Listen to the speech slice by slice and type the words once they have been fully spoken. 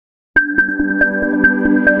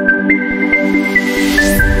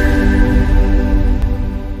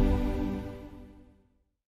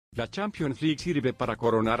Champions League sirve para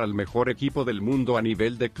coronar al mejor equipo del mundo a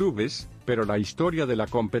nivel de clubes, pero la historia de la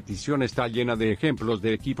competición está llena de ejemplos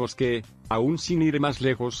de equipos que, aún sin ir más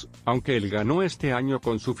lejos, aunque él ganó este año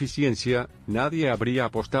con suficiencia, nadie habría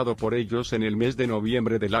apostado por ellos en el mes de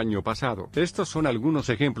noviembre del año pasado. Estos son algunos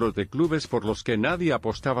ejemplos de clubes por los que nadie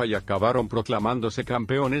apostaba y acabaron proclamándose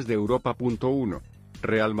campeones de Europa. 1.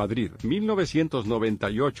 Real Madrid.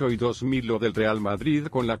 1998 y 2000. Lo del Real Madrid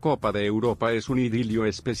con la Copa de Europa es un idilio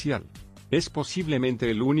especial. Es posiblemente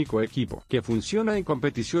el único equipo que funciona en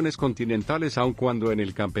competiciones continentales aun cuando en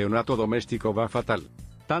el campeonato doméstico va fatal.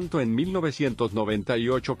 Tanto en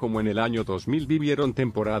 1998 como en el año 2000 vivieron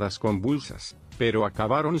temporadas convulsas, pero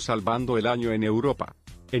acabaron salvando el año en Europa.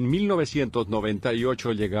 En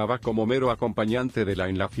 1998 llegaba como mero acompañante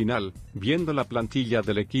en la final, viendo la plantilla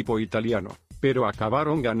del equipo italiano, pero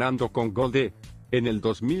acabaron ganando con gol de. En el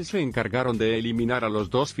 2000 se encargaron de eliminar a los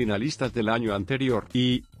dos finalistas del año anterior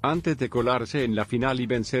y, antes de colarse en la final y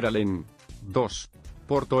vencer al 2.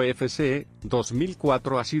 Porto FC,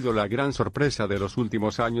 2004 ha sido la gran sorpresa de los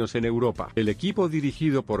últimos años en Europa. El equipo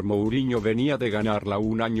dirigido por Mourinho venía de ganarla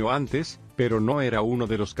un año antes, pero no era uno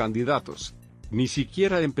de los candidatos. Ni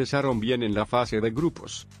siquiera empezaron bien en la fase de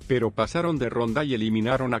grupos, pero pasaron de ronda y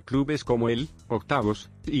eliminaron a clubes como el, octavos,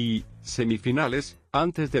 y, semifinales,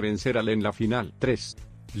 antes de vencer en la final. 3.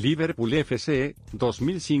 Liverpool FC,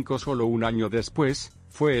 2005. Solo un año después,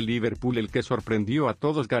 fue el Liverpool el que sorprendió a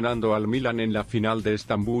todos ganando al Milan en la final de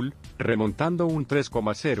Estambul, remontando un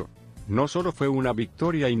 3,0. No solo fue una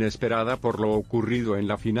victoria inesperada por lo ocurrido en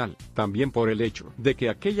la final, también por el hecho de que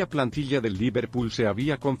aquella plantilla del Liverpool se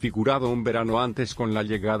había configurado un verano antes con la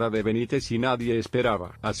llegada de Benítez y nadie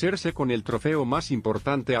esperaba hacerse con el trofeo más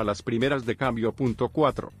importante a las primeras de cambio.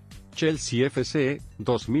 4. Chelsea FC,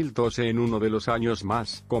 2012. En uno de los años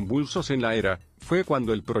más convulsos en la era, fue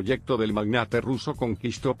cuando el proyecto del magnate ruso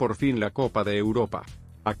conquistó por fin la Copa de Europa.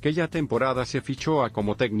 Aquella temporada se fichó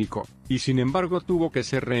como técnico, y sin embargo tuvo que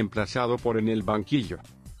ser reemplazado por en el banquillo.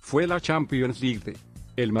 Fue la Champions League.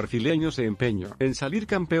 El marfileño se empeñó en salir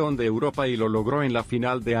campeón de Europa y lo logró en la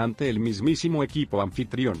final ante el mismísimo equipo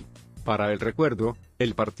anfitrión. Para el recuerdo,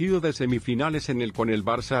 el partido de semifinales con el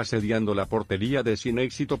Barça asediando la portería de sin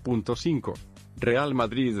éxito. 5. Real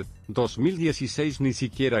Madrid, 2016. Ni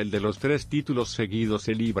siquiera el de los 3 títulos seguidos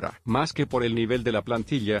se libra. Más que por el nivel de la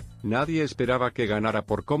plantilla, nadie esperaba que ganara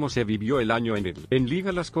por cómo se vivió el año en él. En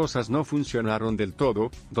Liga las cosas no funcionaron del todo,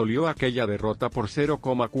 dolió aquella derrota por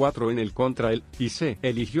 0,4 contra él, y se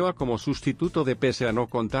eligió como sustituto pese a no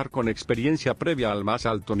contar con experiencia previa al más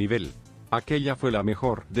alto nivel. Aquella fue la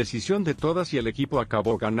mejor decisión de todas y el equipo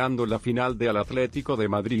acabó ganando la final al Atlético de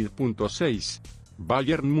Madrid. 6.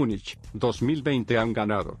 Bayern Múnich, 2020. Han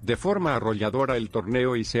ganado de forma arrolladora el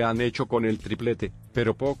torneo y se han hecho con el triplete,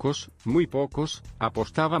 pero pocos, muy pocos,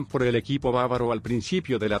 apostaban por el equipo bávaro al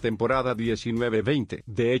principio de la temporada 19-20.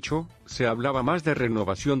 De hecho, se hablaba más de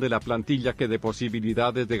renovación de la plantilla que de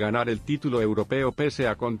posibilidades de ganar el título europeo pese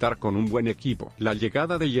a contar con un buen equipo. La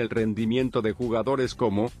llegada y el rendimiento de jugadores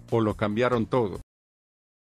como, lo cambiaron todo.